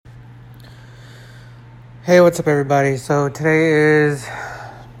Hey, what's up, everybody? So today is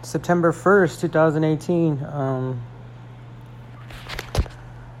September 1st, 2018.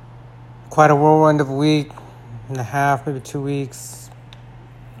 Quite a whirlwind of a week and a half, maybe 2 weeks.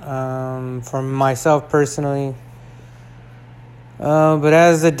 For myself personally. But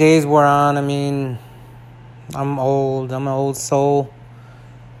as the days wore on, I'm old. I'm an old soul.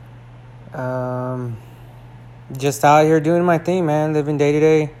 Just out here doing my thing, man. Living day to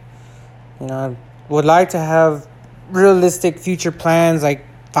day. I would like to have realistic future plans like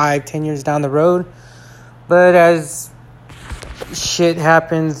 5-10 years down the road, but as shit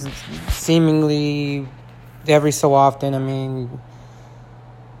happens seemingly every so often,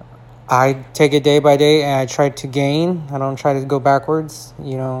 I take it day by day and I try to gain. I don't try to go backwards.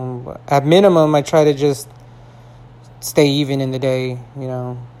 At minimum I try to just stay even in the day,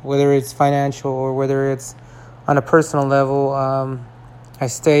 whether it's financial or whether it's on a personal level. I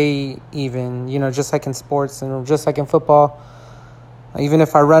stay even, just like in sports and just like in football. Even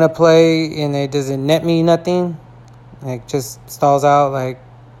if I run a play and it doesn't net me nothing, it just stalls out like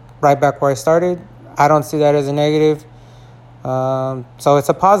right back where I started, I don't see that as a negative. So it's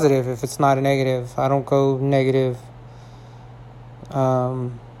a positive if it's not a negative. I don't go negative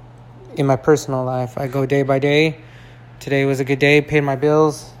in my personal life. I go day by day. Today was a good day, paid my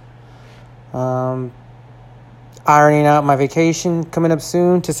bills. Ironing out my vacation coming up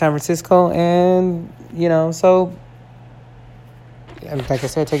soon to San Francisco, and so like I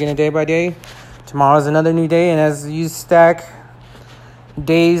said, taking it day by day. Tomorrow's another new day, and as you stack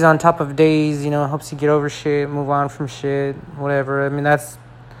days on top of days, it helps you get over shit, move on from shit, whatever. That's,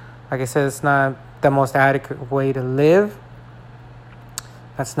 like I said, it's not the most adequate way to live.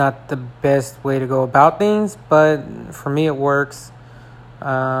 That's not the best way to go about things, but for me it works.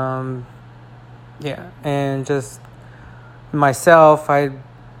 And just myself, that's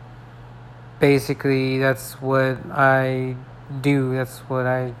what I do. That's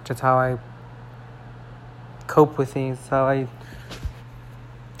how I cope with things. That's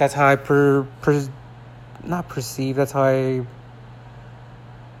how I not perceive. That's how I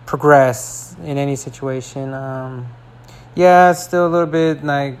progress in any situation. Still a little bit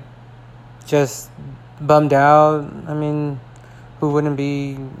like just bummed out. Who wouldn't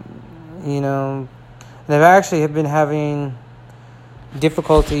be? And I've actually been having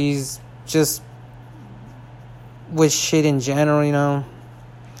difficulties just with shit in general.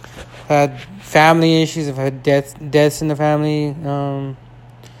 Had family issues. I've had deaths in the family.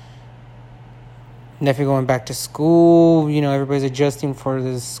 Nephew going back to school. Everybody's adjusting for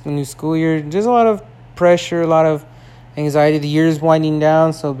this new school year. There's a lot of pressure, a lot of anxiety. The year's winding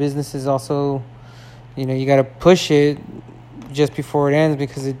down, so business is also, you got to push it just before it ends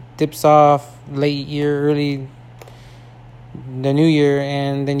because it dips off late year, early the new year,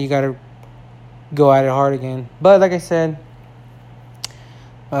 and then you got to go at it hard again. But like I said,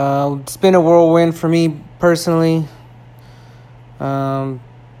 it's been a whirlwind for me personally. But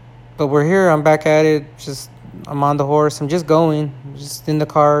we're here. I'm back at it. I'm on the horse. I'm just going. Just in the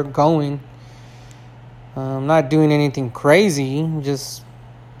car going. I'm not doing anything crazy. Just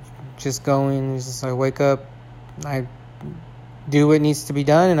going. It's just I wake up. I do what needs to be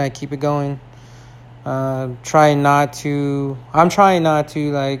done and I keep it going. I'm trying not to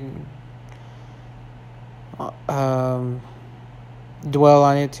like dwell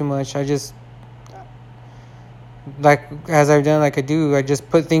on it too much. I just, like as I've done, like I do, I just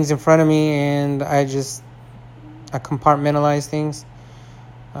put things in front of me and I compartmentalize things.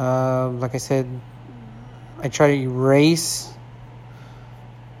 Like I said, I try to erase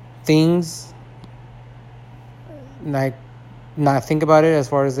things, like not think about it as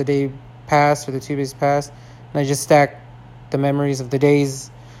far as the day passed or the 2 days passed, and I just stack the memories of the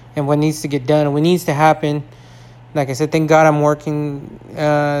days and what needs to get done and what needs to happen. Like I said, thank God I'm working.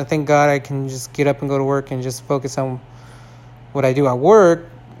 Thank God I can just get up and go to work and just focus on what I do at work,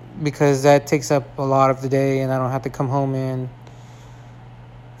 because that takes up a lot of the day and I don't have to come home and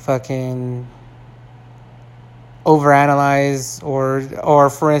fucking overanalyze or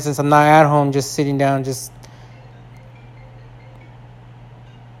for instance, I'm not at home just sitting down just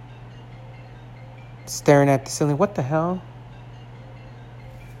staring at the ceiling. What the hell?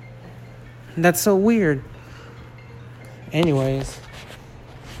 That's so weird. Anyways,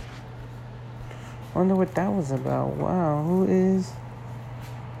 I wonder what that was about. Wow, who is...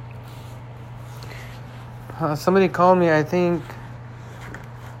 somebody called me, I think,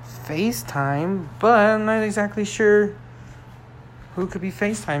 FaceTime, but I'm not exactly sure who could be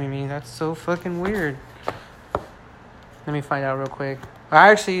FaceTiming me. That's so fucking weird. Let me find out real quick.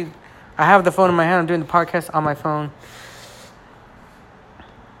 I have the phone in my hand. I'm doing the podcast on my phone.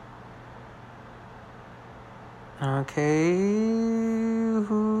 Okay,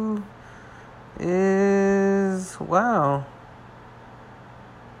 who is... Wow.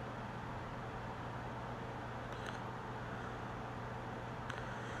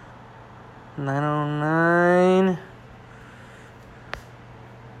 $909.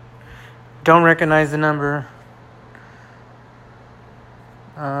 Don't recognize the number.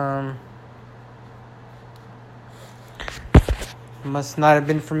 Must not have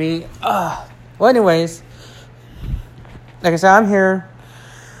been for me. Well, anyways, like I said, I'm here.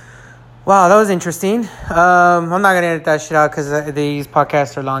 Wow, that was interesting. I'm not gonna edit that shit out because these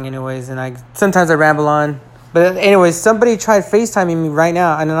podcasts are long, anyways, and sometimes I ramble on. But anyways, somebody tried FaceTiming me right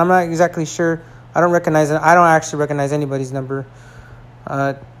now, and I'm not exactly sure. I don't actually recognize anybody's number.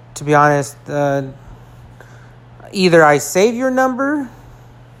 To be honest, either I save your number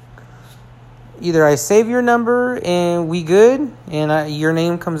and we good, and your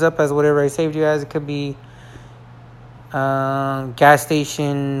name comes up as whatever I saved you as. It could be gas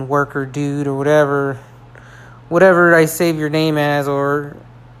station worker dude or whatever I save your name as, or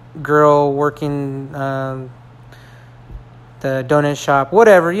girl working the donut shop,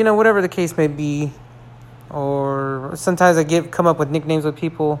 whatever the case may be. Or sometimes I come up with nicknames with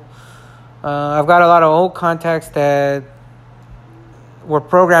people. I've got a lot of old contacts that were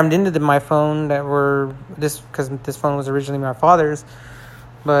programmed into my phone because this phone was originally my father's,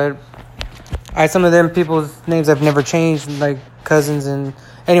 but some of them people's names I've never changed, like cousins. And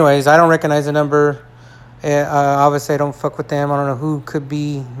anyways, I don't recognize the number. Obviously I don't fuck with them. I don't know who could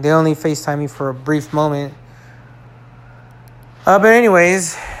be. They only FaceTime me for a brief moment. But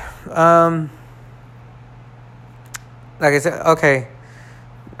anyways, like I said, okay,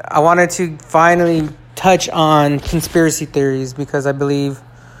 I wanted to finally touch on conspiracy theories because I believe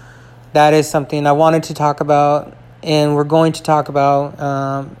that is something I wanted to talk about, and we're going to talk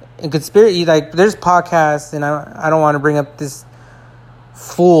about in conspiracy. Like, there's podcasts, and I don't want to bring up this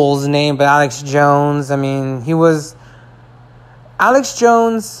fool's name, but Alex Jones. I mean, Alex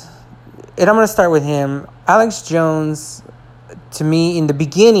Jones, and I'm going to start with him. Alex Jones, to me, in the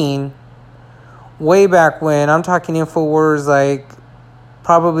beginning, way back when, I'm talking InfoWars, like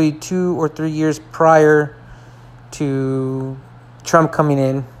probably 2 or 3 years prior to Trump coming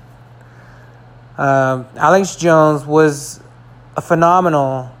in, Alex Jones was a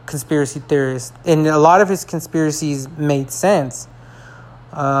phenomenal conspiracy theorist, and a lot of his conspiracies made sense.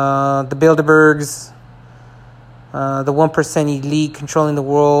 The Bilderbergs, the 1% elite controlling the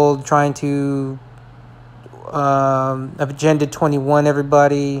world, trying to Agenda 21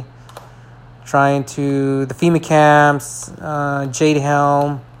 everybody, the FEMA camps, Jade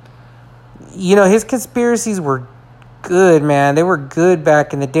Helm. His conspiracies were good, man. They were good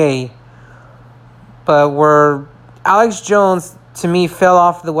back in the day. But where Alex Jones, to me, fell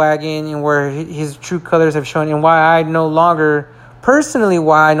off the wagon, and where his true colors have shown, and why I no longer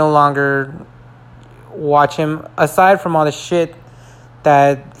watch him, aside from all the shit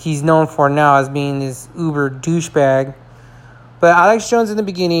that he's known for now as being this uber douchebag. But Alex Jones in the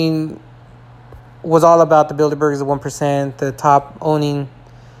beginning was all about the Bilderbergs, the 1%, the top owning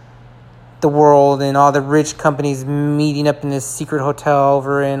the world, and all the rich companies meeting up in this secret hotel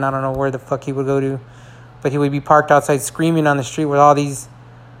over in, I don't know where the fuck he would go to, but he would be parked outside screaming on the street where all these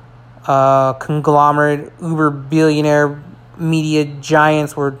conglomerate uber billionaire media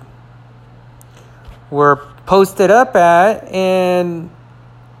giants were posted up at. And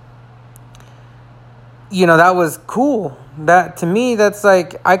that was cool. That, to me, that's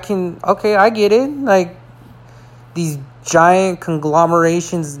like, I get it. Like, these giant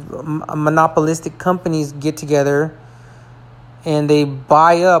conglomerations, monopolistic companies get together and they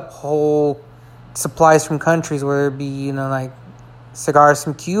buy up whole supplies from countries, whether it be, like cigars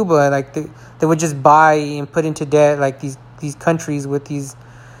from Cuba. Like, they would just buy and put into debt, like, these countries with these,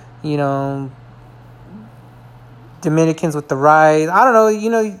 Dominicans with the rice. I don't know,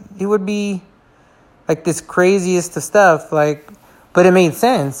 it would be like this craziest of stuff, like, but it made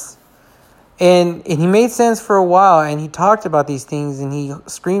sense. And he made sense for a while, and he talked about these things, and he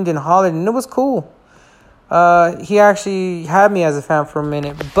screamed and hollered, and it was cool. He actually had me as a fan for a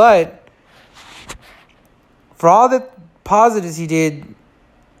minute, but for all the positives he did,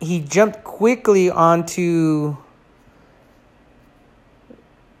 he jumped quickly onto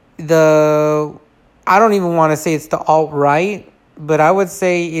I don't even want to say it's the alt-right, but I would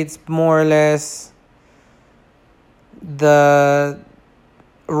say it's more or less the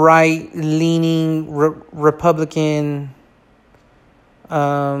right-leaning Republican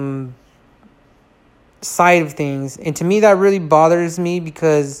side of things. And to me, that really bothers me,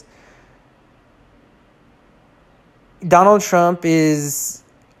 because Donald Trump is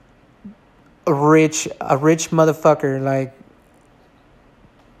a rich motherfucker. Like,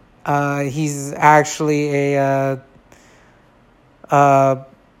 he's actually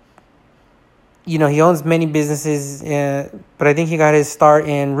he owns many businesses, but I think he got his start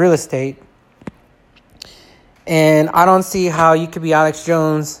in real estate. And I don't see how you could be Alex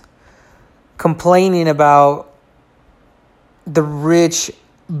Jones complaining about the rich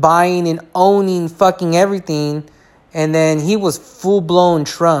buying and owning fucking everything, and then he was full-blown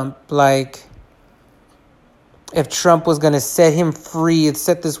Trump. Like, if Trump was going to set him free and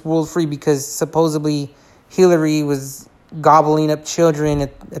set this world free because supposedly Hillary was gobbling up children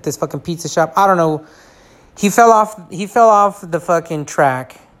at this fucking pizza shop. I don't know. He fell off the fucking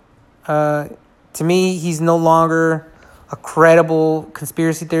track. To me, he's no longer a credible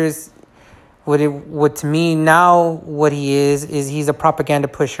conspiracy theorist. What to me now, what he is he's a propaganda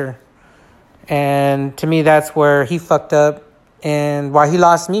pusher. And to me, that's where he fucked up and why he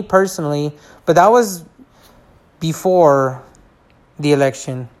lost me personally. But that was before the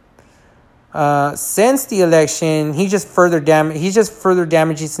election. Since the election, he's just further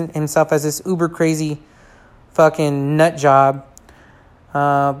damages himself as this uber crazy fucking nut job,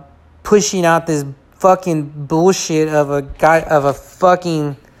 pushing out this fucking bullshit of a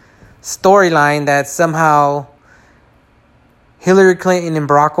fucking storyline that somehow Hillary Clinton and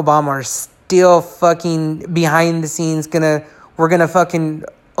Barack Obama are still fucking behind the scenes we're gonna fucking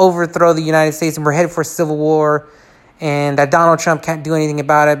overthrow the United States and we're headed for a civil war, and that Donald Trump can't do anything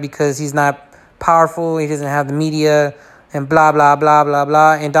about it because he's not powerful, he doesn't have the media, and blah, blah, blah, blah,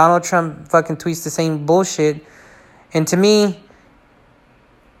 blah. And Donald Trump fucking tweets the same bullshit. And to me,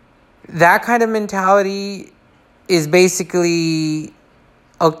 that kind of mentality is basically,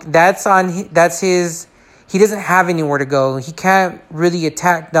 that's his, he doesn't have anywhere to go. He can't really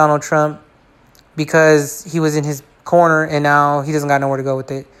attack Donald Trump because he was in his corner and now he doesn't got nowhere to go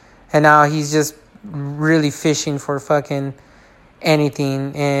with it. And now he's just really fishing for fucking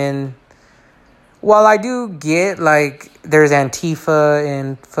anything. And while I do get, like, there's Antifa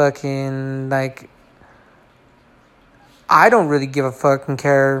and fucking, like, I don't really give a fucking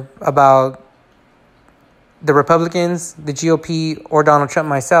care about the Republicans, the GOP, or Donald Trump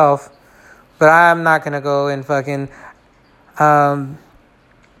myself. But I'm not going to go and fucking, I'm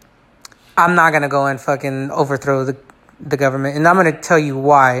not going to go and fucking overthrow the government. And I'm going to tell you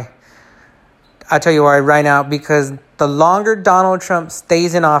why. I'll tell you why right now. Because the longer Donald Trump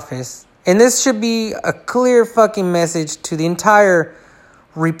stays in office, and this should be a clear fucking message to the entire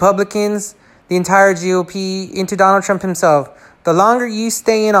Republicans, the entire GOP, and to Donald Trump himself. The longer you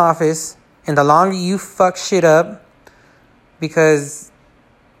stay in office and the longer you fuck shit up, because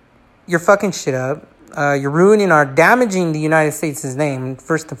you're fucking shit up, you're ruining damaging the United States' name,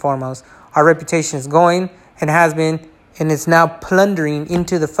 first and foremost. Our reputation is going and has been, and it's now plundering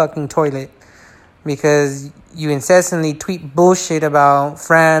into the fucking toilet. Because you incessantly tweet bullshit about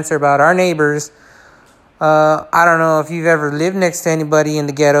France or about our neighbors. I don't know if you've ever lived next to anybody in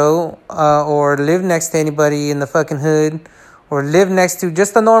the ghetto, or lived next to anybody in the fucking hood, or lived next to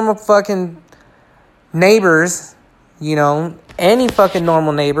just the normal fucking neighbors, any fucking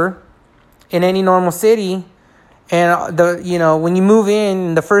normal neighbor in any normal city. And when you move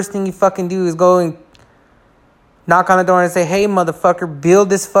in, the first thing you fucking do is go and knock on the door and say, hey, motherfucker, build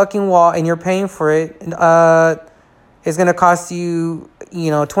this fucking wall and you're paying for it. It's going to cost you,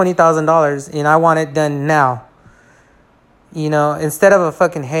 $20,000 and I want it done now. Instead of a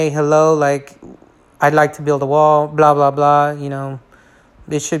fucking, hey, hello, like, I'd like to build a wall, blah, blah, blah,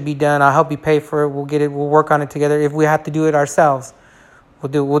 it should be done. I'll help you pay for it. We'll get it. We'll work on it together. If we have to do it ourselves,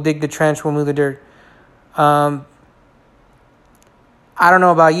 we'll dig the trench. We'll move the dirt. I don't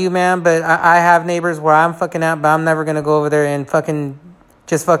know about you, man, but I have neighbors where I'm fucking at, but I'm never going to go over there and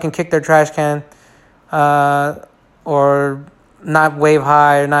just kick their trash can, or not wave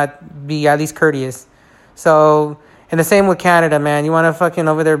hi, or not be at least courteous. So, and the same with Canada, man. You want to fucking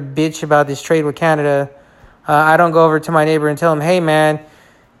over there bitch about this trade with Canada. I don't go over to my neighbor and tell him, hey, man,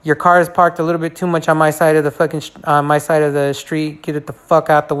 your car is parked a little bit too much on my side of the street. Get it the fuck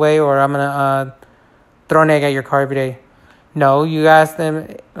out the way, or I'm going to throw an egg at your car every day. No, you ask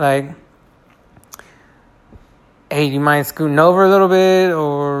them, like, hey, do you mind scooting over a little bit?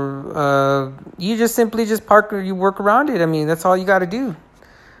 Or you just simply just park, or you work around it. I mean, that's all you got to do.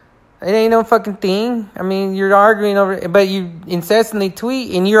 It ain't no fucking thing. I mean, you're arguing over it, but you incessantly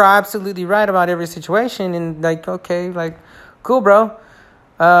tweet, and you're absolutely right about every situation. And, like, okay, like, cool, bro.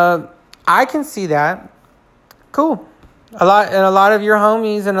 I can see that. Cool. A lot of your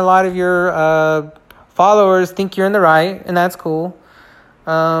homies and a lot of your followers think you're in the right, and that's cool.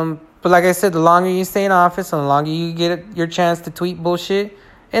 But like I said, the longer you stay in office and the longer you get your chance to tweet bullshit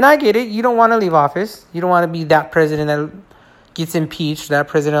And I get it. You don't want to leave office. You don't want to be that president that gets impeached. That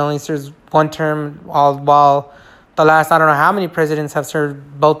president only serves one term, while the last, I don't know how many presidents have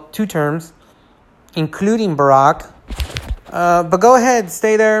served both 2 terms, including Barack. But go ahead,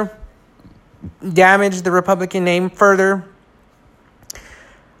 stay there. Damage the Republican name further.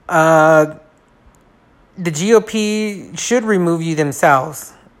 The GOP should remove you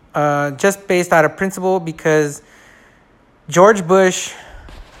themselves, just based out of principle, because George Bush,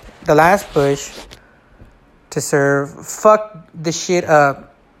 the last Bush to serve, fucked the shit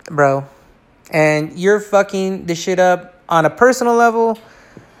up, bro. And you're fucking the shit up on a personal level.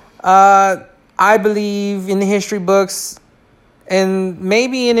 I believe in the history books, and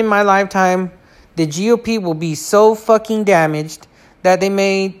maybe in my lifetime, the GOP will be so fucking damaged that they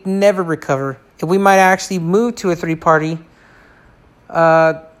may never recover. And we might actually move to a 3-party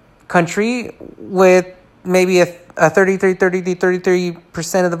country with maybe a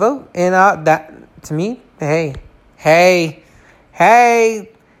 33% of the vote. And that, to me, hey,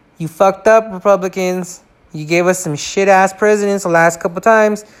 you fucked up, Republicans. You gave us some shit-ass presidents the last couple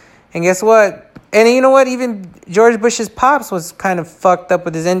times. And guess what? And you know what? Even George Bush's pops was kind of fucked up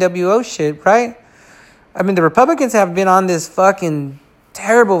with his NWO shit, right? I mean, the Republicans have been on this fucking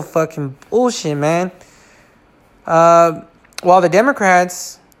terrible fucking bullshit, man. While the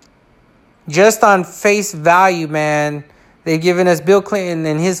Democrats, just on face value, man, they've given us Bill Clinton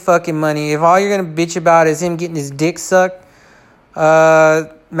and his fucking money. If all you're going to bitch about is him getting his dick sucked, man,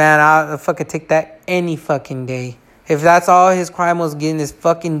 I'll fucking take that any fucking day. If that's all his crime was, getting his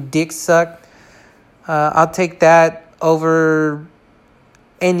fucking dick sucked, I'll take that over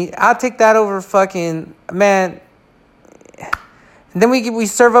fucking, man. And then we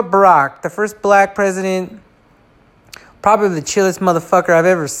serve up Barack, the first black president, probably the chillest motherfucker I've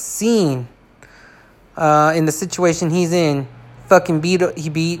ever seen. In the situation he's in, he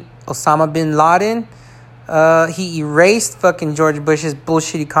beat Osama bin Laden. He erased fucking George Bush's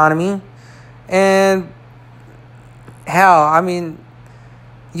bullshit economy, and hell, I mean,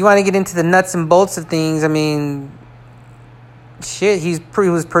 you want to get into the nuts and bolts of things. I mean, shit, he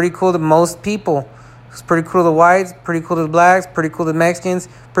was pretty cool to most people. He was pretty cool to the whites, pretty cool to the blacks, pretty cool to the Mexicans,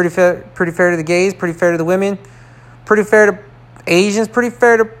 pretty fair to the gays, pretty fair to the women, pretty fair to Asians, pretty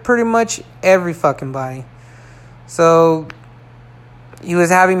fair to pretty much every fucking body. So he was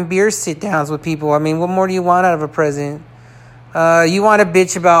having beer sit-downs with people. I mean, what more do you want out of a president? You want to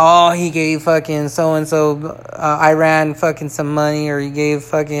bitch about, he gave fucking so-and-so Iran fucking some money, or he gave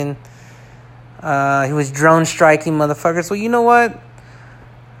fucking, he was drone striking motherfuckers. Well, you know what?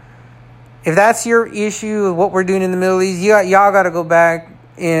 If that's your issue of what we're doing in the Middle East, y'all got to go back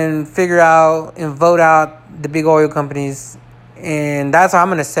and figure out and vote out the big oil companies. And that's how I'm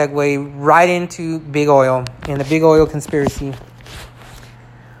going to segue right into big oil and the big oil conspiracy.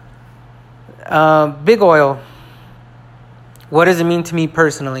 Big oil. What does it mean to me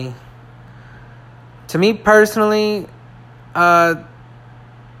personally? To me personally, does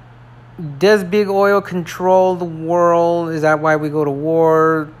big oil control the world? Is that why we go to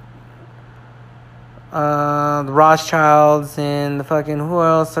war? The Rothschilds and the fucking, who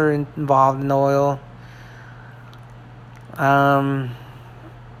else are involved in oil?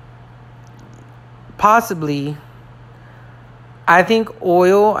 Possibly. I think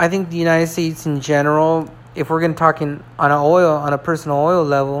the United States in general, if we're going to talk on a personal oil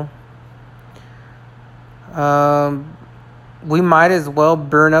level, we might as well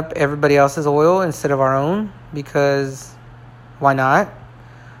burn up everybody else's oil instead of our own, because why not?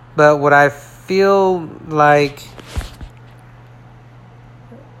 But what I feel like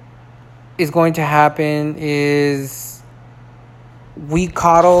is going to happen is we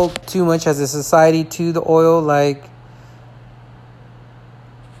coddle too much as a society to the oil,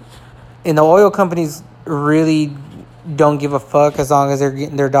 and the oil companies really don't give a fuck as long as they're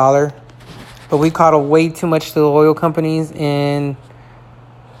getting their dollar. But we coddle way too much to the oil companies, and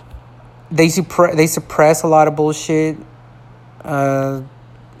they suppress a lot of bullshit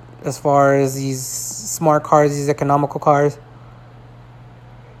as far as these smart cars, these economical cars.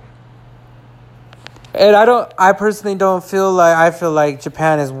 And I personally don't feel like, I feel like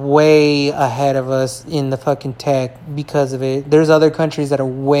Japan is way ahead of us in the fucking tech because of it. There's other countries that are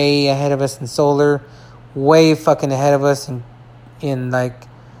way ahead of us in solar, way fucking ahead of us in like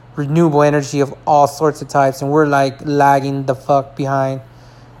renewable energy of all sorts of types, and we're like lagging the fuck behind.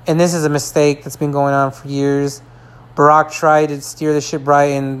 And this is a mistake that's been going on for years. Barack tried to steer the ship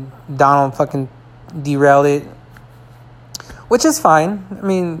right, and Donald fucking derailed it, which is fine. I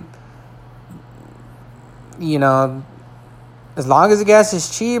mean, you know, as long as the gas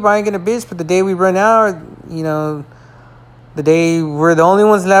is cheap, I ain't gonna bitch. But the day we run out, you know, The day we're the only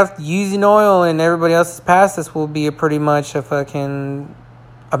ones left using oil and everybody else is past us will be pretty much a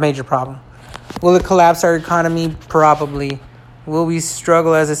major problem. Will it collapse our economy? Probably. Will we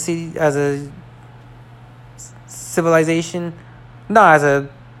struggle as a civilization? No, as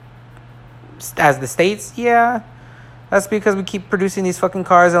the states, yeah. That's because we keep producing these fucking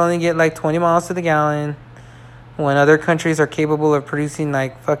cars that only get like 20 miles to the gallon, when other countries are capable of producing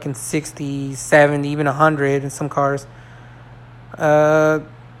like fucking 60, 70, even 100 in some cars. The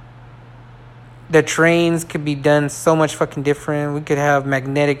trains could be done so much fucking different. We could have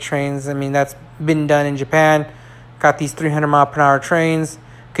magnetic trains. I mean, that's been done in Japan. Got these 300 mile per hour trains.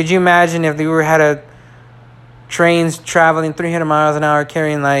 Could you imagine if we had trains traveling 300 miles an hour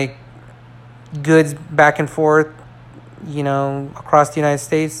carrying like goods back and forth, across the United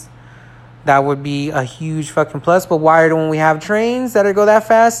States? That would be a huge fucking plus. But why don't we have trains that go that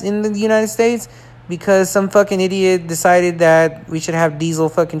fast in the United States? Because some fucking idiot decided that we should have diesel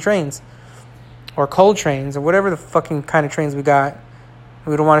fucking trains. Or coal trains. Or whatever the fucking kind of trains we got.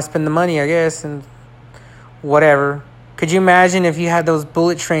 We don't want to spend the money, I guess. And whatever. Could you imagine if you had those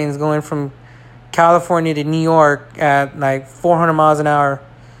bullet trains going from California to New York at like 400 miles an hour?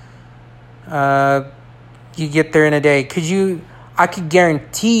 You get there in a day. I could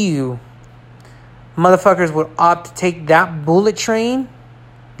guarantee you motherfuckers would opt to take that bullet train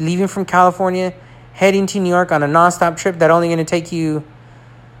leaving from California, heading to New York on a nonstop trip that only going to take you,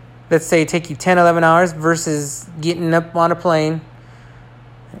 let's say, 10, 11 hours versus getting up on a plane,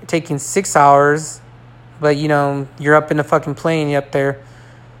 taking 6 hours. But, you're up in the fucking plane, you're up there.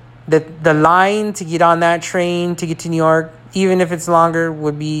 The line to get on that train to get to New York, even if it's longer,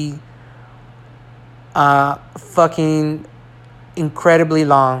 would be fucking incredibly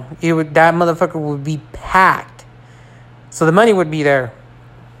long. That motherfucker would be packed. So the money would be there.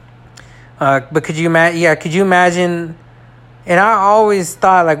 But could you imagine? And I always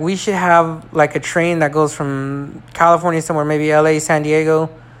thought like we should have like a train that goes from California somewhere, maybe LA, San Diego,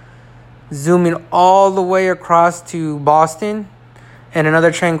 zooming all the way across to Boston, and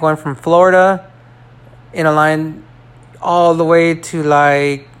another train going from Florida in a line all the way to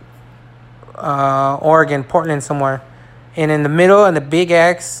like Oregon, Portland somewhere. And in the middle, and the big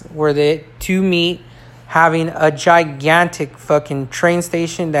X where the two meet, having a gigantic fucking train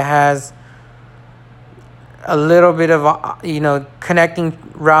station that has a little bit of, connecting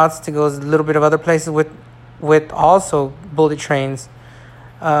routes to go a little bit of other places with also bullet trains,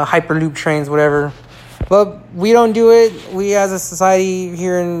 Hyperloop trains, whatever. But we don't do it. We as a society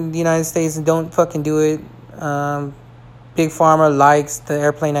here in the United States don't fucking do it. Big Pharma likes the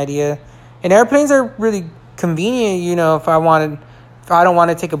airplane idea. And airplanes are really convenient, if I don't want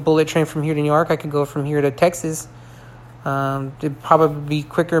to take a bullet train from here to New York, I could go from here to Texas. It'd probably be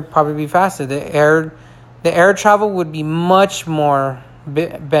quicker, probably be faster. The air travel would be much more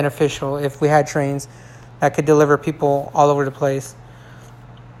beneficial if we had trains that could deliver people all over the place.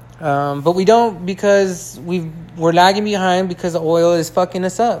 But we don't, because we're lagging behind because the oil is fucking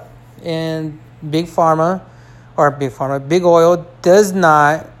us up. And Big Oil does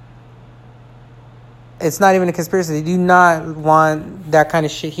not. It's not even a conspiracy. They do not want that kind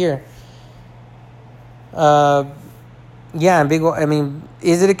of shit here. And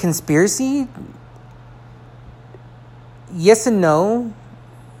is it a conspiracy? Yes and no.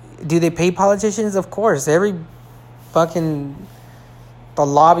 Do they pay politicians? Of course. The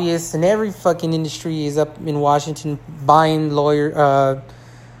lobbyists in every fucking industry is up in Washington buying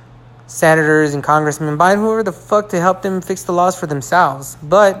senators and congressmen, buying whoever the fuck to help them fix the laws for themselves.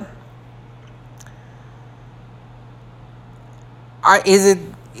 But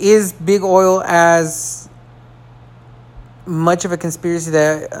is Big Oil as much of a conspiracy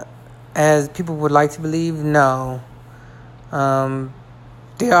as people would like to believe? No.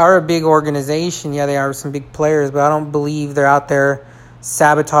 They are a big organization. Yeah, they are some big players, but I don't believe they're out there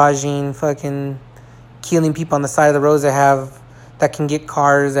sabotaging, fucking killing people on the side of the roads that can get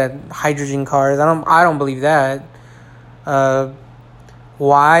cars, hydrogen cars. I don't believe that.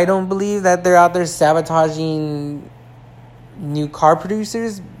 Why I don't believe that they're out there sabotaging new car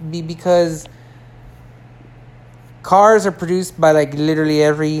producers? Because cars are produced by like literally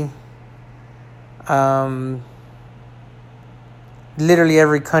every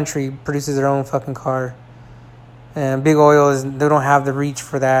country produces their own fucking car. And Big Oil they don't have the reach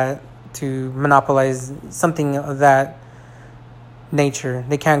for that, to monopolize something of that nature.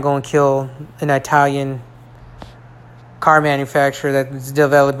 They can't go and kill an Italian car manufacturer that's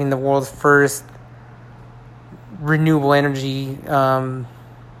developing the world's first renewable energy car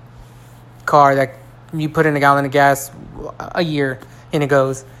that you put in a gallon of gas a year and it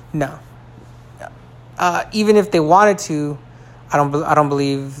goes. No. even if they wanted to, I don't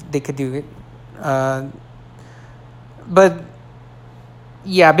believe they could do it. But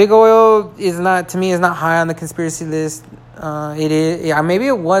yeah, big oil is not, to me, is not high on the conspiracy list. It is, yeah, maybe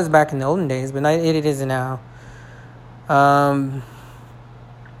it was back in the olden days, but it isn't now.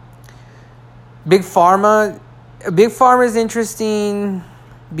 Big Pharma is interesting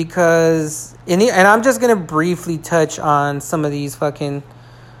because and I'm just gonna briefly touch on some of these fucking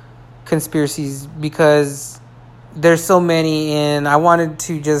conspiracies because there's so many, and I wanted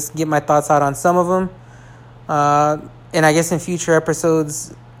to just get my thoughts out on some of them. And I guess in future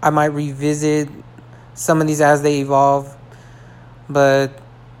episodes I might revisit some of these as they evolve. But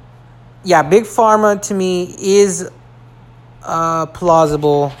yeah, Big Pharma to me is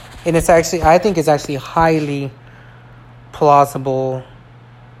plausible, and I think it's actually highly plausible,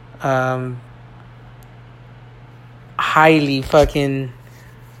 highly fucking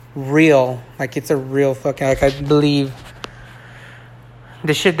real. Like, it's a real fucking, like, I believe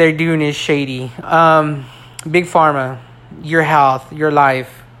the shit they're doing is shady. Big Pharma, your health, your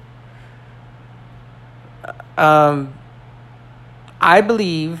life. I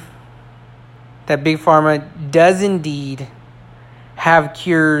believe that Big Pharma does indeed have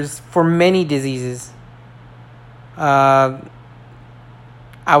cures for many diseases. I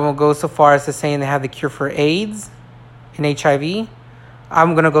won't go so far as to saying they have the cure for AIDS and HIV.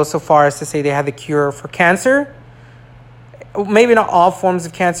 I'm going to go so far as to say they have the cure for cancer. Maybe not all forms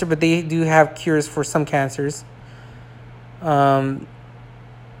of cancer, but they do have cures for some cancers. They have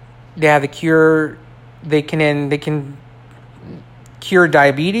the cure. They can cure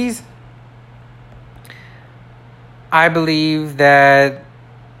diabetes. I believe that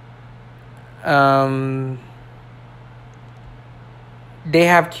they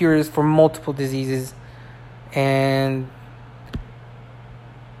have cures for multiple diseases, and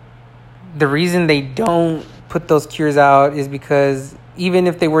the reason they don't put those cures out is because even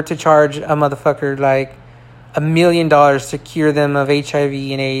if they were to charge a motherfucker like $1 million to cure them of HIV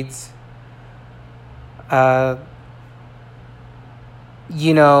and AIDS,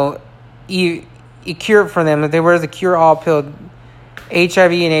 you cure it for them. If there was a cure-all pill,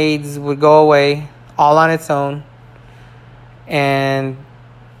 HIV and AIDS would go away all on its own. And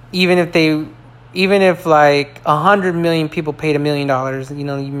even if like 100 million people paid $1 million, you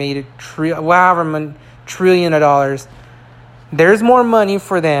made a trillion of dollars. There's more money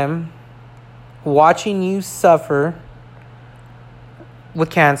for them watching you suffer with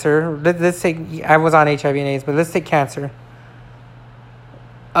cancer. Let's take, I was on HIV and AIDS, but let's take cancer.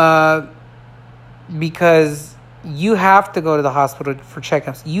 Because you have to go to the hospital for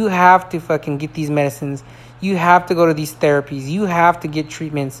checkups. You have to fucking get these medicines. You have to go to these therapies. You have to get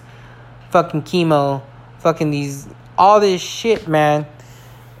treatments. Fucking chemo. Fucking all this shit, man.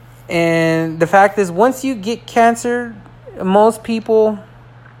 And the fact is, once you get cancer, most people,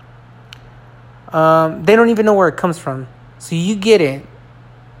 they don't even know where it comes from. So you get it.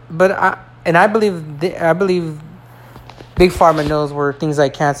 But I believe Big Pharma knows where things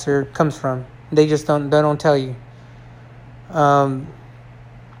like cancer comes from. They just don't tell you.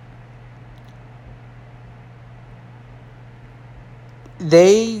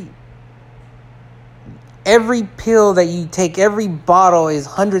 Every pill that you take, every bottle is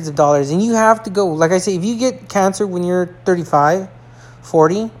hundreds of dollars, and you have to go. Like I say, if you get cancer when you're 35,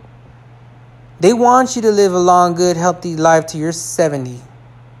 40, they want you to live a long, good, healthy life till you're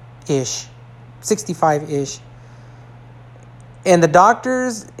 70-ish, 65-ish. And the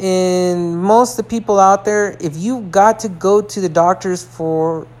doctors and most of the people out there, if you got to go to the doctors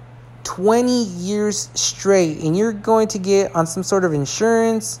for 20 years straight and you're going to get on some sort of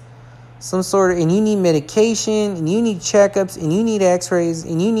insurance, and you need medication, and you need checkups, and you need x-rays,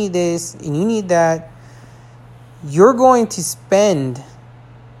 and you need this, and you need that, you're going to spend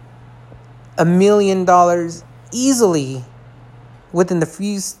 $1 million easily within the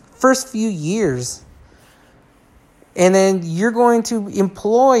first few years. And then you're going to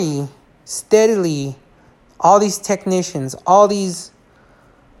employ steadily all these technicians, all these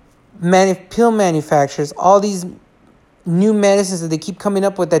pill manufacturers, all these new medicines that they keep coming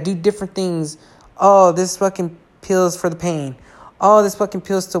up with that do different things. Oh, this fucking pills for the pain. Oh, this fucking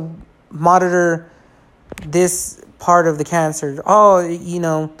pills to monitor this part of the cancer. Oh,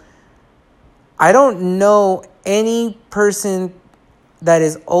 I don't know any person that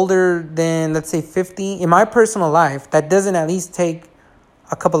is older than, let's say, 50 in my personal life that doesn't at least take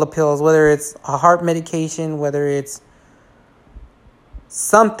a couple of pills, whether it's a heart medication, whether it's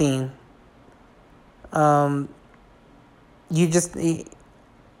something. You just,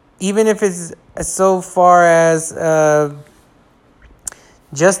 even if it's so far as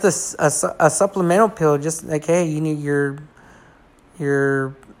just a supplemental pill, just like, hey, you need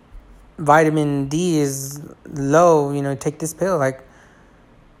your vitamin D is low, take this pill. Like,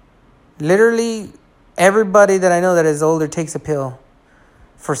 literally everybody that I know that is older takes a pill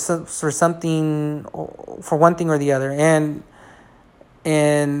for something, for one thing or the other.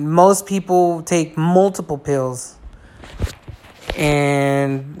 And most people take multiple pills.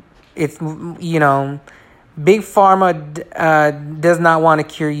 And it's, Big Pharma does not want to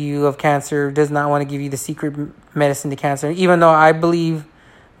cure you of cancer, does not want to give you the secret medicine to cancer, even though I believe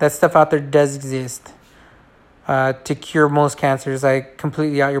that stuff out there does exist to cure most cancers, like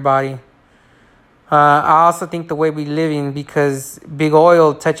completely out your body. I also think the way we live in, because big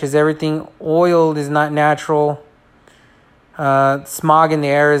oil touches everything. Oil is not natural. Smog in the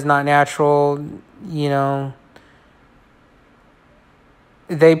air is not natural.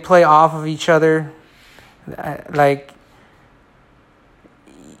 They play off of each other. Like,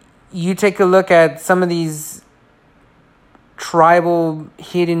 you take a look at some of these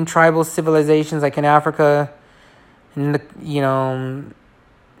hidden tribal civilizations, like in Africa, in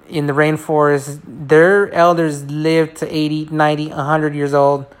the rainforest, their elders lived to 80, 90, 100 years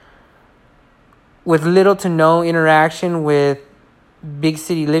old with little to no interaction with big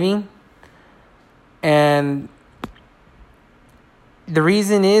city living. And the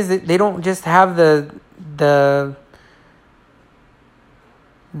reason is that they don't just have the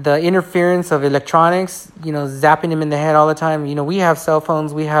interference of electronics, zapping them in the head all the time. We have cell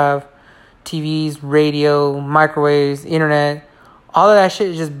phones, we have TVs, radio, microwaves, internet. All of that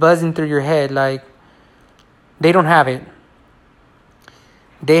shit is just buzzing through your head. Like, they don't have it.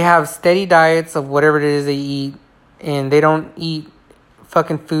 They have steady diets of whatever it is they eat, and they don't eat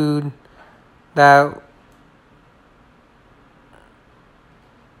fucking food that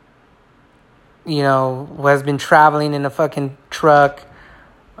has been traveling in a fucking truck,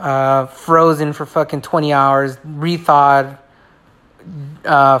 frozen for fucking 20 hours, rethawed,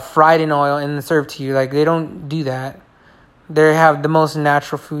 fried in oil, and then served to you. Like, they don't do that. They have the most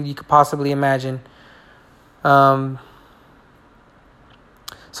natural food you could possibly imagine.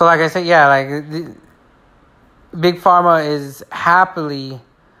 So like I said, yeah, like Big Pharma is happily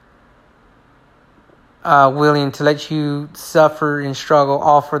willing to let you suffer and struggle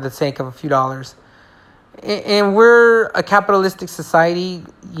all for the sake of a few dollars. And we're a capitalistic society,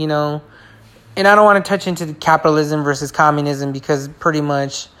 and I don't want to touch into the capitalism versus communism, because pretty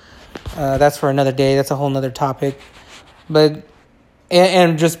much that's for another day. That's a whole nother topic. But,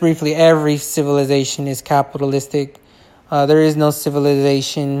 and just briefly, every civilization is capitalistic. There is no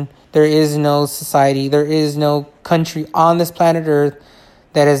civilization, there is no society, there is no country on this planet Earth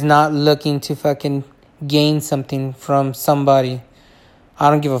that is not looking to fucking gain something from somebody. I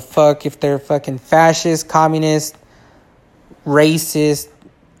don't give a fuck if they're fucking fascist, communist, racist,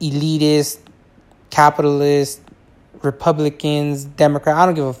 elitist, capitalist, Republicans, Democrat. I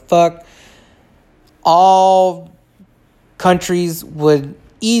don't give a fuck. All countries would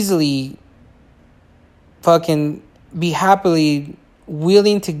easily fucking be happily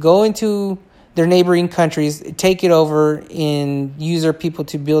willing to go into their neighboring countries, take it over, and use their people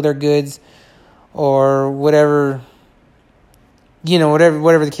to build their goods, or whatever,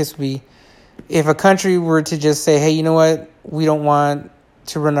 whatever the case would be. If a country were to just say, hey, you know what, we don't want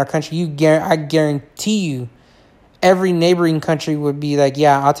to run our country, I guarantee you every neighboring country would be like,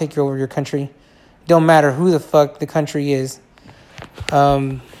 yeah, I'll take over your country. Don't matter who the fuck the country is.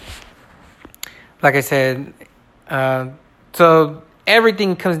 Like I said, so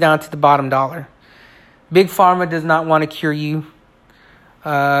everything comes down to the bottom dollar. Big Pharma does not want to cure you.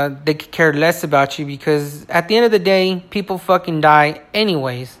 They could care less about you, because at the end of the day, people fucking die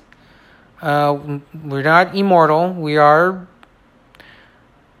anyways. We're not immortal. We are,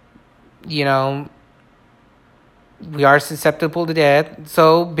 we are susceptible to death.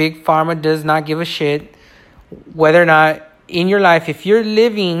 So Big Pharma does not give a shit whether or not in your life, if you're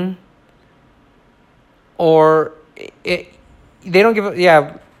living, or they don't give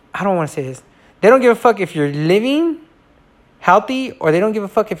a, I don't want to say this. They don't give a fuck if you're living healthy, or they don't give a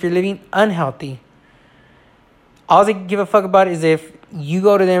fuck if you're living unhealthy. All they give a fuck about is if you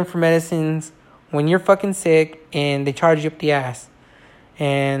go to them for medicines when you're fucking sick and they charge you up the ass.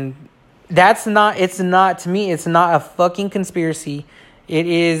 And to me, it's not a fucking conspiracy. It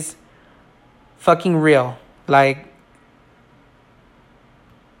is fucking real. Like,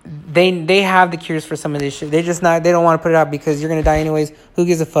 they have the cures for some of this shit. They don't want to put it out because you're going to die anyways. Who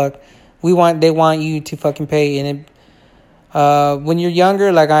gives a fuck? They want you to fucking pay. And when you're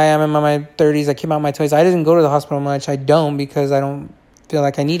younger, like I am in my 30s, I came out in my 20s, I didn't go to the hospital much. I don't, because I don't feel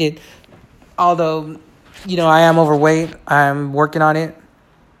like I need it. Although, I am overweight. I'm working on it.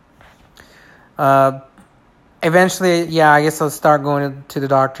 Eventually, yeah, I guess I'll start going to the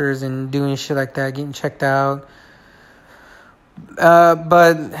doctors and doing shit like that, getting checked out.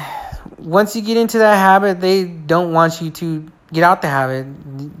 But once you get into that habit, they don't want you to get out the habit.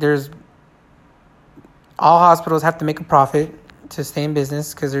 All hospitals have to make a profit to stay in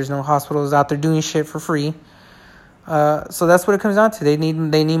business because there's no hospitals out there doing shit for free. So that's what it comes down to. They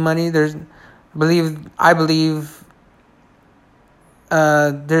need money. I believe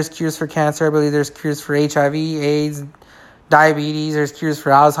there's cures for cancer. I believe there's cures for HIV, AIDS, diabetes. There's cures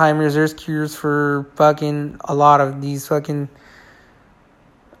for Alzheimer's. There's cures for fucking a lot of these fucking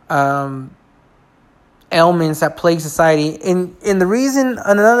ailments that plague society. And the reason,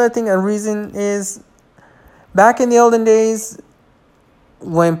 a reason is back in the olden days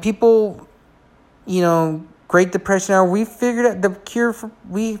when people, Great Depression, we figured out the cure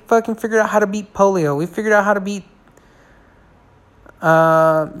we fucking figured out how to beat polio. We figured out how to beat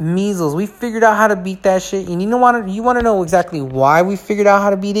measles. We figured out how to beat that shit. And you want to know exactly why we figured out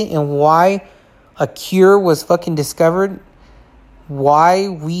how to beat it and why a cure was fucking discovered? Why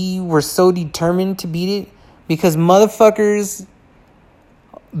we were so determined to beat it? Because motherfuckers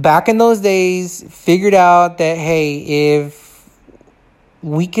back in those days figured out that, hey, if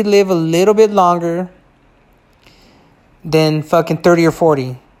we could live a little bit longer than fucking 30 or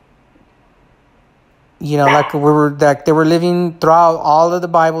 40, like they were living throughout all of the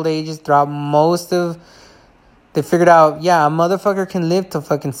Bible ages, throughout they figured out, yeah, a motherfucker can live to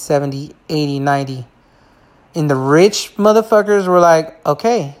fucking 70, 80, 90. And the rich motherfuckers were like,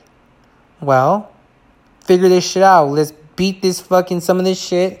 okay, well, figure this shit out. Let's beat some of this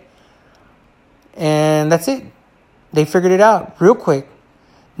shit. And that's it. They figured it out real quick.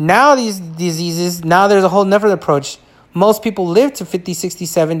 Now these diseases, there's a whole different approach. Most people live to 50, 60,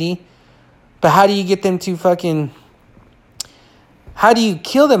 70. But how do you get them to how do you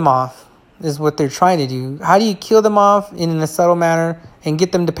kill them off is what they're trying to do. How do you kill them off in a subtle manner and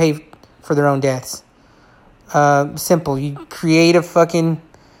get them to pay for their own deaths? Simple. You create a fucking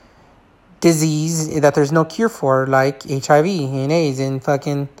disease that there's no cure for, like HIV and AIDS and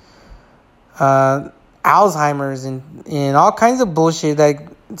fucking Alzheimer's and all kinds of bullshit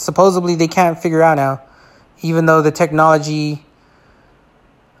that supposedly they can't figure out now, even though the technology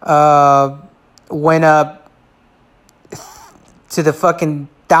went up to the fucking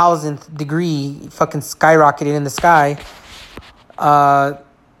 1,000th degree, fucking skyrocketed in the sky.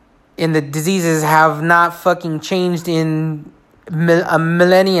 And the diseases have not fucking changed in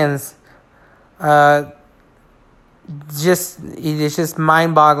millenniums. It's just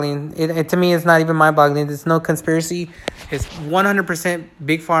mind-boggling. To me, it's not even mind-boggling. There's no conspiracy. It's 100%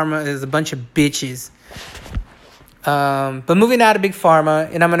 Big Pharma is a bunch of bitches. But moving out of Big Pharma,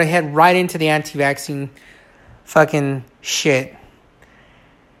 and I'm going to head right into the anti-vaccine fucking shit.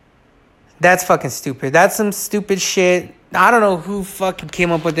 That's fucking stupid. That's some stupid shit. I don't know who fucking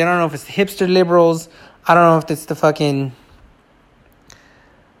came up with it. I don't know if it's the hipster liberals. I don't know if it's the fucking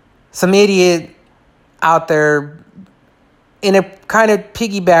some idiot out there, and it kind of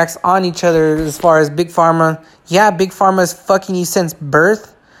piggybacks on each other as far as Big Pharma. Yeah, Big Pharma is fucking you since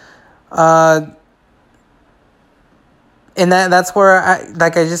birth. And that's where,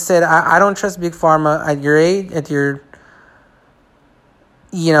 like I just said, I don't trust Big Pharma at your age, that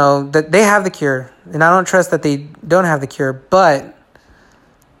they have the cure. And I don't trust that they don't have the cure. But,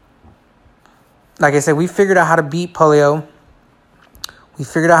 like I said, we figured out how to beat polio. We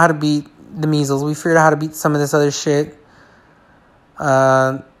figured out how to beat the measles. We figured out how to beat some of this other shit.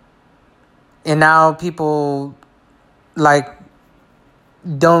 And now people,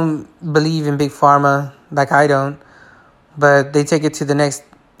 don't believe in Big Pharma like I don't. But they take it to the next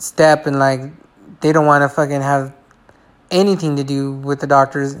step and, they don't want to fucking have anything to do with the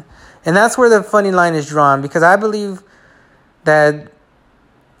doctors. And that's where the funny line is drawn. Because I believe that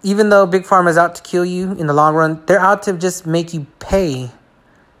even though Big Pharma is out to kill you in the long run, they're out to just make you pay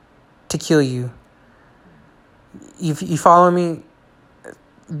to kill you. You follow me?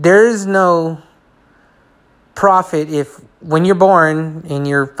 There is no profit if when you're born and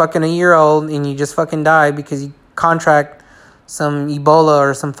you're fucking a year old and you just fucking die because you contract some Ebola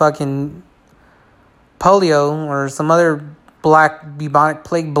or some fucking polio or some other black bubonic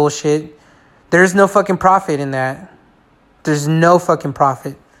plague bullshit. There's no fucking profit in that. There's no fucking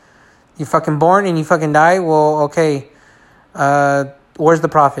profit. You fucking born and you fucking die? Well, okay. Where's the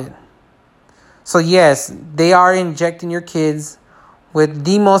profit? So yes, they are injecting your kids with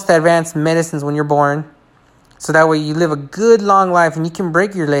the most advanced medicines when you're born. So that way you live a good long life and you can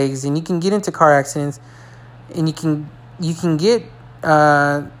break your legs and you can get into car accidents and you can get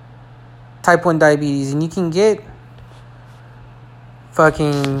type 1 diabetes and you can get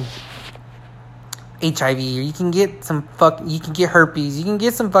fucking HIV, or you can get you can get herpes, you can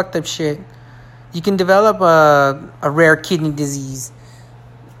get some fucked up shit. You can develop a rare kidney disease.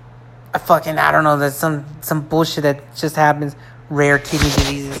 I don't know, that's some bullshit that just happens. Rare kidney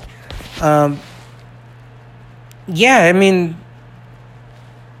diseases. Yeah, I mean,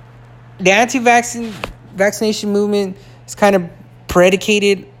 the vaccination movement is kind of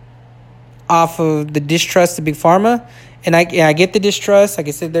predicated off of the distrust of Big Pharma. And I get the distrust. Like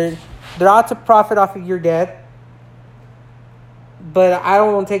I said, they're out to profit off of your death. But I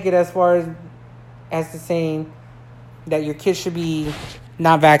don't take it as far as to saying that your kids should be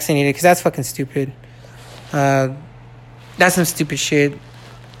not vaccinated, because that's fucking stupid. That's some stupid shit.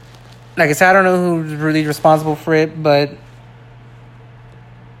 Like I said, I don't know who's really responsible for it, but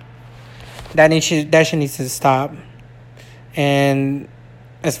that shit needs to stop. And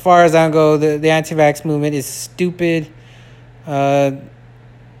as far as I go, the anti-vax movement is stupid. It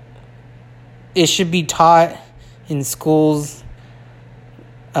should be taught in schools.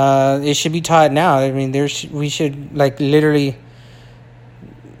 It should be taught now. I mean, we should, like, literally,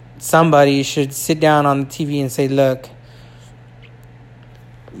 somebody should sit down on the TV and say, look,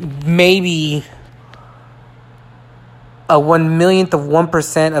 maybe a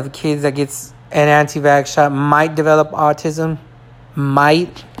 1/1,000,000% of kids that gets an anti-vax shot might develop autism.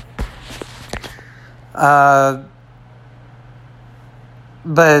 Might. But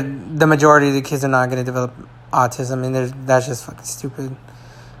the majority of the kids are not going to develop autism, and that's just fucking stupid.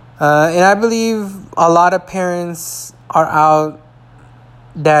 And I believe a lot of parents are out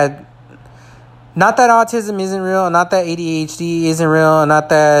that, not that autism isn't real, not that ADHD isn't real, not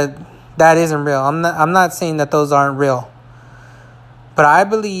that isn't real. I'm not saying that those aren't real. But I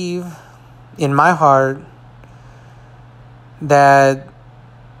believe in my heart that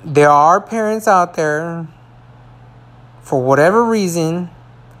there are parents out there, for whatever reason,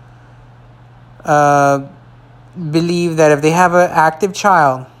 believe that if they have an active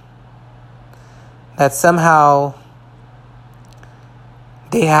child, that somehow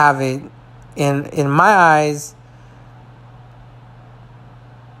they have it. In my eyes,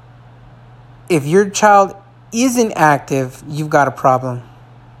 if your child isn't active, you've got a problem.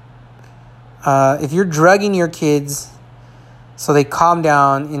 If you're drugging your kids so they calm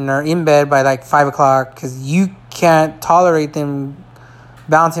down and are in bed by like 5 o'clock because you can't tolerate them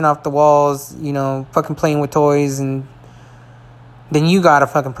bouncing off the walls, fucking playing with toys, and then you got a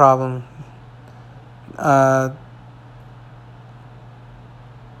fucking problem.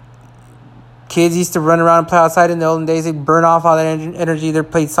 Kids used to run around and play outside in the olden days. They burn off all that energy. They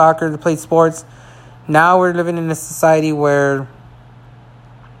played soccer, they played sports. Now we're living in a society where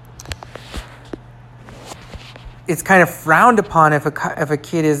it's kind of frowned upon if a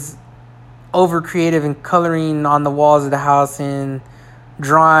kid is over creative and coloring on the walls of the house and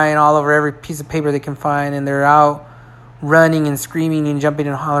drawing all over every piece of paper they can find, and they're out running and screaming and jumping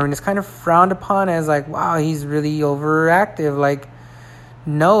and hollering. It's kind of frowned upon as like, wow, he's really overactive. Like,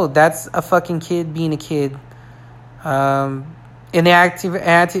 no, that's a fucking kid being a kid. And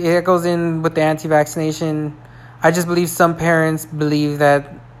it goes in with the anti-vaccination. I just believe some parents believe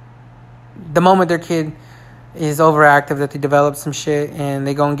that the moment their kid is overactive, that they develop some shit and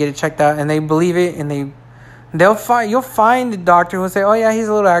they go and get it checked out, and they believe it, and you'll find the doctor who will say, oh yeah, he's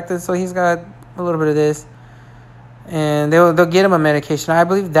a little active, so he's got a little bit of this, and they'll get him a medication. I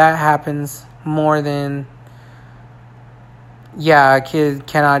believe that happens more than, yeah, a kid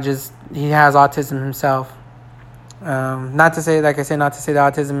cannot just, he has autism himself. Not to say that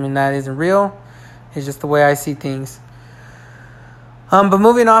autism and that isn't real. It's just the way I see things. But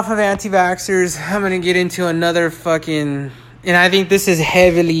moving off of anti-vaxxers, I'm going to get into another fucking, and I think this is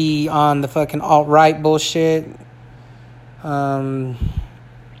heavily on the fucking alt-right bullshit. Them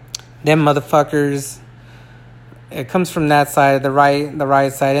motherfuckers. It comes from that side, the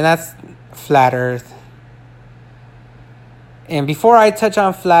right side, and that's Flat Earth. And before I touch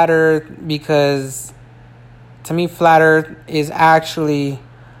on Flat Earth, because to me Flat Earth is actually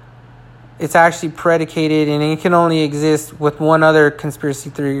predicated, and it can only exist with one other conspiracy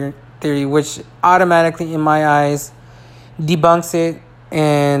theory, which automatically, in my eyes, debunks it.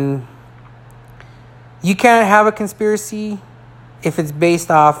 And you can't have a conspiracy if it's based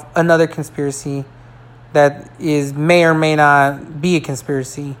off another conspiracy that may or may not be a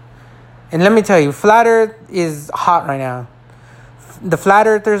conspiracy. And let me tell you, Flat Earth is hot right now. The Flat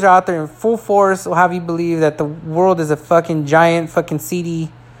Earthers are out there in full force, will have you believe that the world is a fucking giant fucking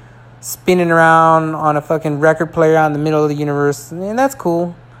CD spinning around on a fucking record player out in the middle of the universe. And that's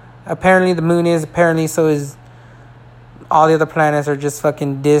cool. Apparently the moon is. Apparently so is all the other planets, are just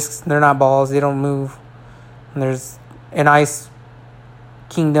fucking discs. They're not balls. They don't move. And there's an ice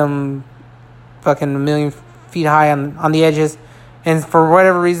kingdom fucking a million feet high on the edges. And for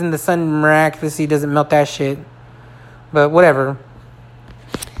whatever reason, the sun miraculously doesn't melt that shit. But whatever.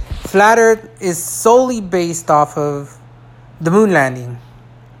 Flat Earth is solely based off of the moon landing.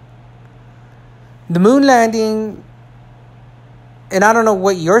 The moon landing, and I don't know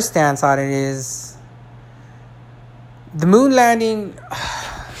what your stance on it is. The moon landing,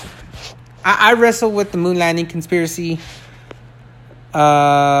 I wrestle with the moon landing conspiracy.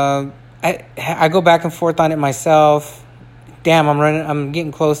 I go back and forth on it myself. Damn, I'm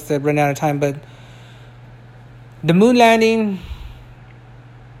getting close to running out of time, but the moon landing,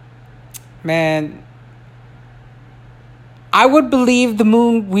 man, I would believe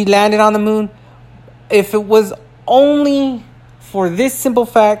we landed on the moon if it was only for this simple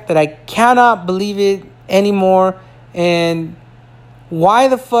fact that I cannot believe it anymore. And why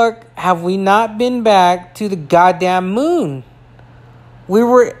the fuck have we not been back to the goddamn moon? We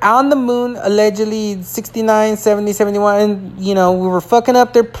were on the moon allegedly 69, 70, 71. And, we were fucking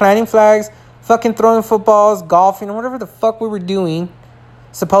up there planting flags, fucking throwing footballs, golfing, or whatever the fuck we were doing,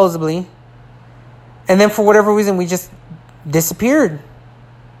 supposedly. And then for whatever reason, we just disappeared.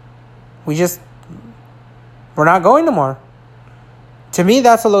 We're not going no more. To me,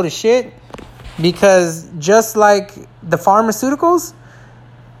 that's a load of shit. Because just like the pharmaceuticals,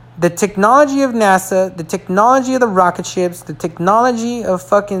 the technology of NASA, the technology of the rocket ships, the technology of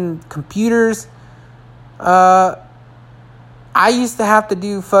fucking computers. I used to have to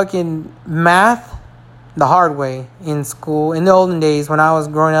do fucking math the hard way in school in the olden days when I was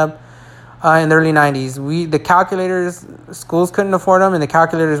growing up in the early 90s. The calculators, schools couldn't afford them, and the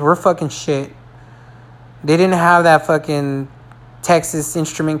calculators were fucking shit. They didn't have that fucking Texas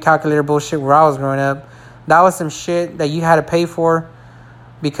Instrument calculator bullshit where I was growing up. That was some shit that you had to pay for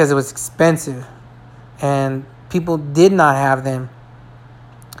because it was expensive and people did not have them.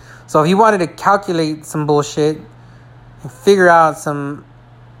 So if you wanted to calculate some bullshit and figure out some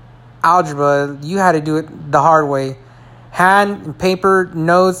algebra, you had to do it the hard way. Hand and paper,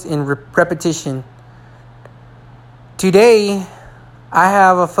 notes, and repetition. Today, I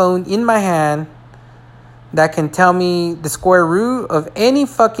have a phone in my hand that can tell me the square root of any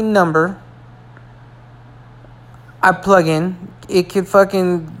fucking number I plug in. It could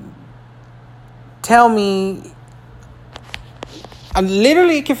fucking tell me.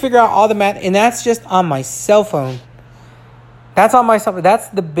 It can figure out all the math, and that's just on my cell phone. That's on my cell phone. That's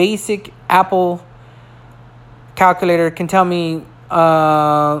the basic Apple calculator. It can tell me.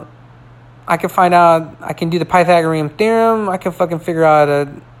 I can find out. I can do the Pythagorean theorem. I can fucking figure out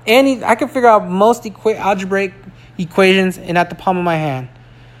I can figure out most algebraic equations and at the palm of my hand.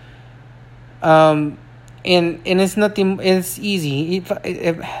 And it's nothing. It's easy.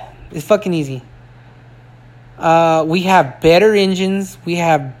 It's fucking easy. We have better engines. We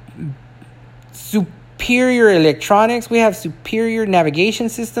have superior electronics. We have superior navigation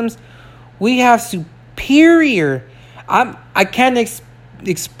systems. We have superior. I can't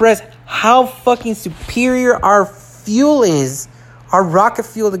express how fucking superior our fuel is. Our rocket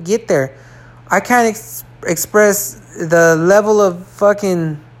fuel to get there. I can't express the level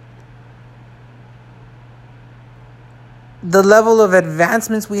of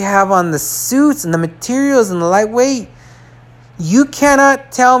advancements we have on the suits and the materials and the lightweight. You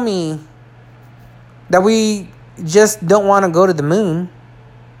cannot tell me that we just don't want to go to the moon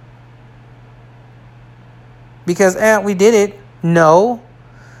because we did it. No.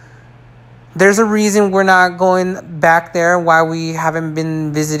 There's a reason we're not going back there, why we haven't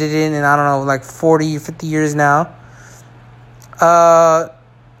been visited in I don't know, like 40 or 50 years now.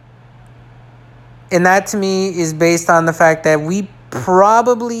 And that to me is based on the fact that we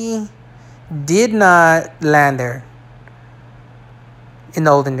probably did not land there in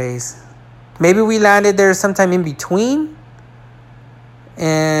the olden days. Maybe we landed there sometime in between.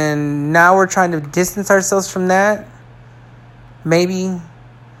 And now we're trying to distance ourselves from that. Maybe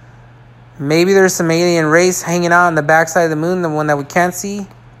there's some alien race hanging out on the backside of the moon, the one that we can't see.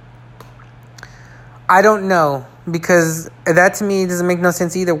 I don't know, because that to me doesn't make no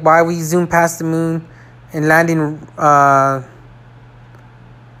sense either. Why we zoom past the moon and landing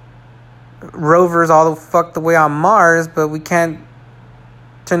rovers all the way on Mars, but we can't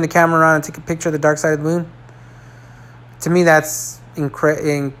turn the camera around and take a picture of the dark side of the moon. To me, that's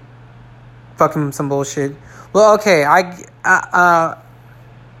fucking some bullshit. Well, okay,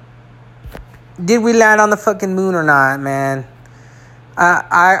 did we land on the fucking moon or not, man?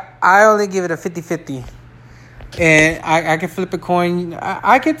 I only give it a 50-50. And I could flip a coin.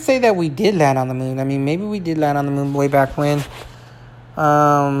 I could say that we did land on the moon. I mean, maybe we did land on the moon way back when.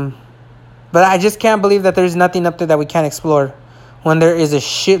 But I just can't believe that there's nothing up there that we can't explore. when there is a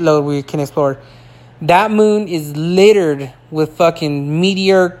shitload we can explore. That moon is littered with fucking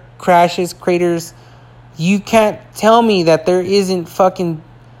meteor crashes, craters. You can't tell me that there isn't fucking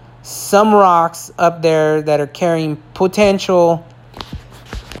some rocks up there that are carrying potential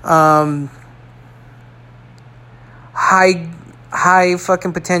high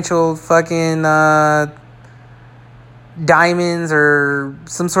fucking potential fucking diamonds or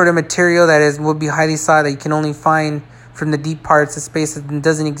some sort of material that would be highly sought that you can only find from the deep parts of space that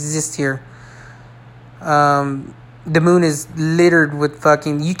doesn't exist here. The moon is littered with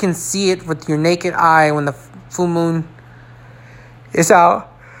fucking... You can see it with your naked eye when the full moon is out.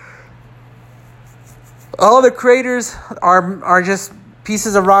 All the craters are just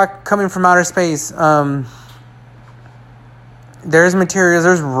pieces of rock coming from outer space. There's materials,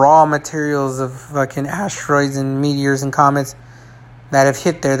 there's raw materials of fucking asteroids and meteors and comets that have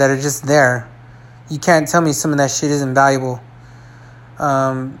hit there that are just there. You can't tell me some of that shit isn't valuable.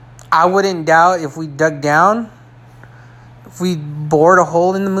 I wouldn't doubt if we dug down, if we bored a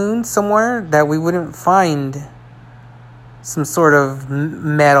hole in the moon somewhere, that we wouldn't find some sort of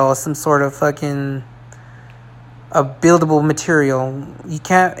metal, some sort of fucking a buildable material. You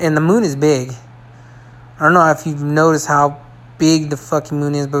can't, and the moon is big. I don't know if you've noticed how big the fucking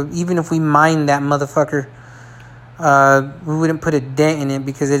moon is, but even if we mined that motherfucker, we wouldn't put a dent in it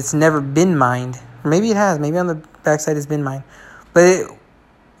because it's never been mined. Maybe it has. Maybe on the backside it's been mined. But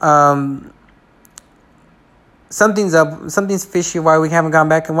something's up. Something's fishy why we haven't gone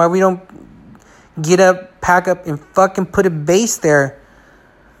back and why we don't get up, pack up, and fucking put a base there.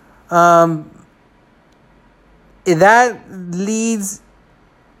 That leads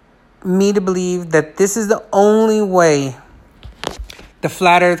me to believe that this is the only way the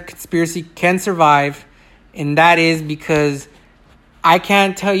flat earth conspiracy can survive, and that is because I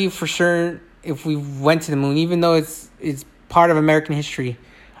can't tell you for sure if we went to the moon, even though it's part of American history.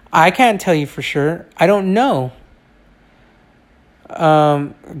 I can't tell you for sure. I don't know.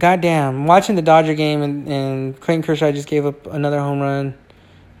 Goddamn, watching the Dodger game and Clayton Kershaw just gave up another home run.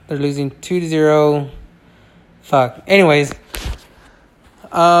 They're losing 2-0. Fuck. Anyways,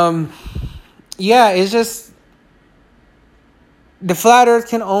 yeah, it's just the flat earth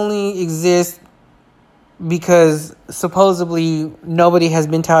can only exist because supposedly nobody has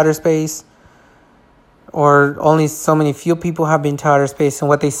been to outer space, or only so many few people have been to outer space, and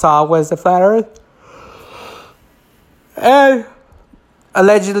what they saw was the flat earth. And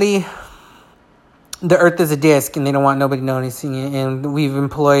allegedly, the earth is a disc, and they don't want nobody noticing it. And we've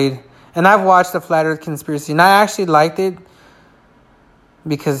employed... And I've watched the Flat Earth Conspiracy, and I actually liked it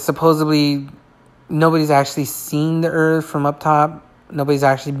because supposedly nobody's actually seen the earth from up top. Nobody's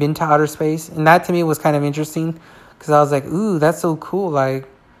actually been to outer space. And that to me was kind of interesting because I was like, ooh, that's so cool. Like,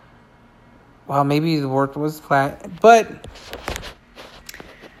 wow, maybe the earth was flat. But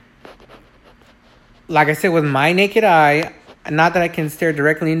like I said, with my naked eye, not that I can stare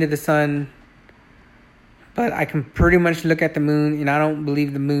directly into the sun, but I can pretty much look at the moon, and I don't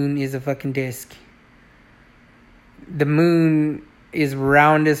believe the moon is a fucking disc. The moon is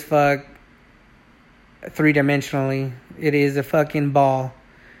round as fuck, 3-dimensionally. It is a fucking ball.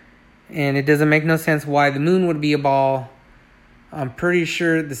 And it doesn't make no sense why the moon would be a ball. I'm pretty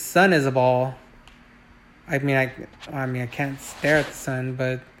sure the sun is a ball. I mean, I can't stare at the sun,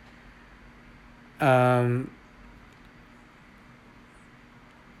 but...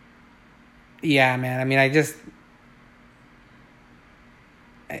 yeah, man. I mean,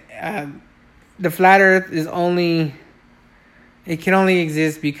 the flat earth is only... It can only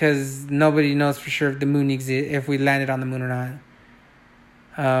exist because nobody knows for sure if the moon exists, if we landed on the moon or not.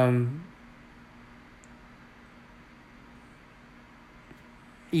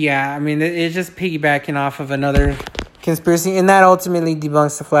 Yeah, I mean, it's just piggybacking off of another conspiracy, and that ultimately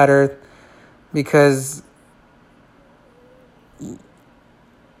debunks the flat earth because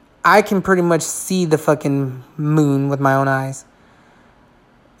I can pretty much see the fucking moon with my own eyes.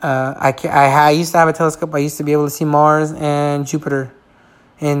 I used to have a telescope. I used to be able to see Mars and Jupiter.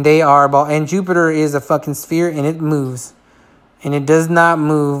 And they are... And Jupiter is a fucking sphere, and it moves. And it does not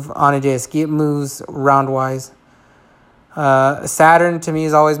move on a disc. It moves round-wise. Saturn, to me,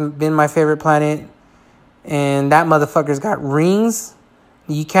 has always been my favorite planet. And that motherfucker's got rings.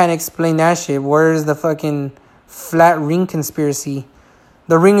 You can't explain that shit. Where's the fucking flat ring conspiracy?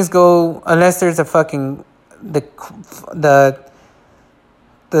 The rings go... Unless there's a fucking...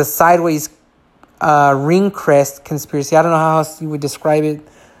 The sideways ring crest conspiracy. I don't know how else you would describe it.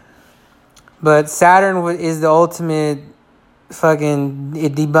 But Saturn is the ultimate fucking...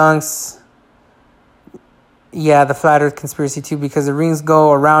 It debunks... Yeah, the flat earth conspiracy too, because the rings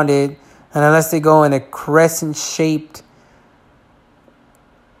go around it. And unless they go in a crescent-shaped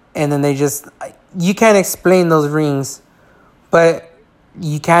and then they just, you can't explain those rings, but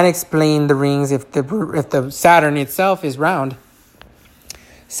you can't explain the rings if the Saturn itself is round.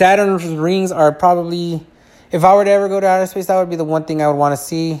 Saturn's rings are probably, if I were to ever go to outer space, that would be the one thing I would want to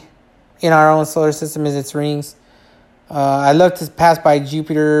see in our own solar system, is its rings. I'd love to pass by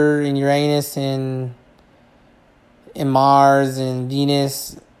Jupiter and Uranus and Mars and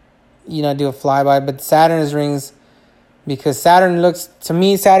Venus, do a flyby. But Saturn's rings, because Saturn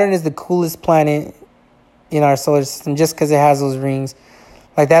is the coolest planet in our solar system just because it has those rings.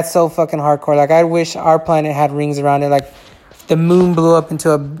 Like, that's so fucking hardcore. Like, I wish our planet had rings around it. Like, if the moon blew up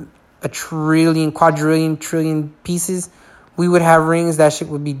into a trillion, trillion pieces, we would have rings. That shit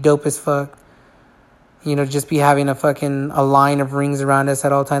would be dope as fuck. Just be having a line of rings around us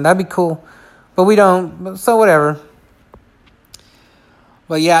at all times. That'd be cool. But we don't. So whatever.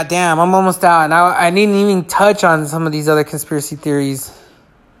 But yeah, damn, I'm almost out. And I didn't even touch on some of these other conspiracy theories.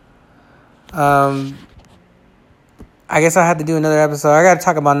 I guess I had to do another episode. I got to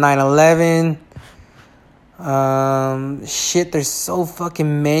talk about 9/11. Shit, there's so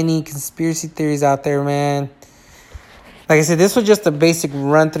fucking many conspiracy theories out there, man. Like I said, this was just a basic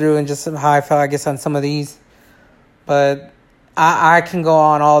run through and just how I felt, I guess, on some of these. But I can go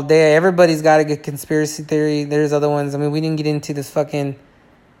on all day. Everybody's got a good conspiracy theory. There's other ones. I mean, we didn't get into this fucking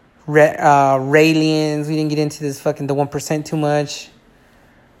Raelians. We didn't get into this fucking the 1% too much.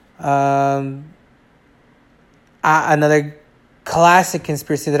 Another classic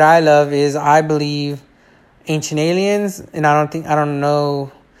conspiracy that I love is I believe ancient aliens, and I don't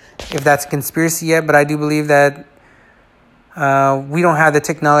know if that's a conspiracy yet, but I do believe that we don't have the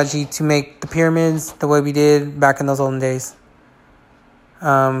technology to make the pyramids the way we did back in those olden days.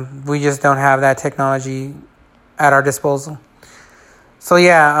 We just don't have that technology at our disposal. So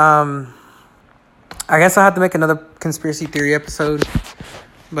yeah, I guess I'll have to make another conspiracy theory episode.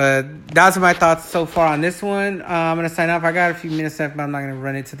 But that's my thoughts so far on this one. I'm going to sign off. I got a few minutes left, but I'm not going to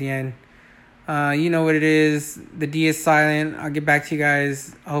run it to the end. You know what it is. The D is silent. I'll get back to you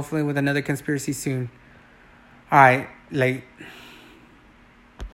guys hopefully with another conspiracy soon. All right, late.